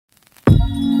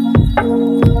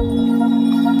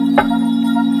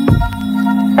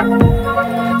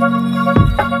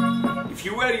If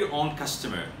you were your own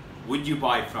customer, would you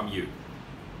buy from you?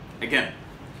 Again,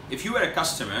 if you were a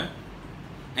customer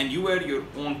and you were your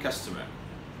own customer,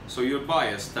 so you're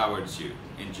biased towards you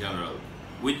in general,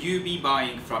 would you be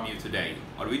buying from you today,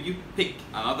 or would you pick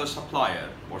another supplier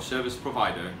or service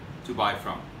provider to buy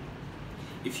from?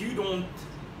 If you don't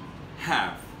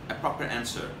have a proper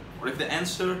answer, or if the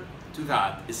answer to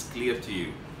that is clear to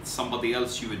you, it's somebody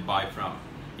else you would buy from,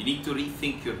 you need to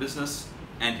rethink your business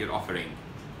and your offering.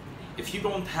 If you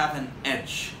don't have an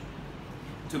edge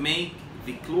to make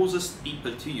the closest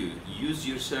people to you use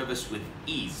your service with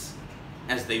ease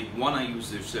as they want to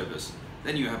use their service,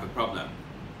 then you have a problem.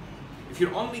 If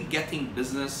you're only getting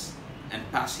business and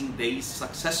passing days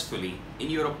successfully, in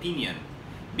your opinion,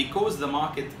 because the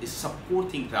market is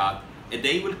supporting that, a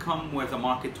day will come where the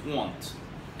market won't,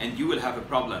 and you will have a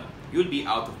problem. You'll be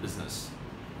out of business.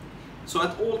 So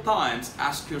at all times,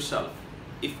 ask yourself,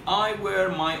 if I were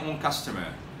my own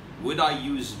customer, would I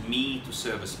use me to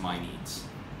service my needs?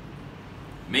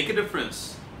 Make a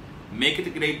difference, make it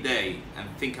a great day, and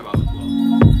think about it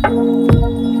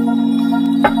well.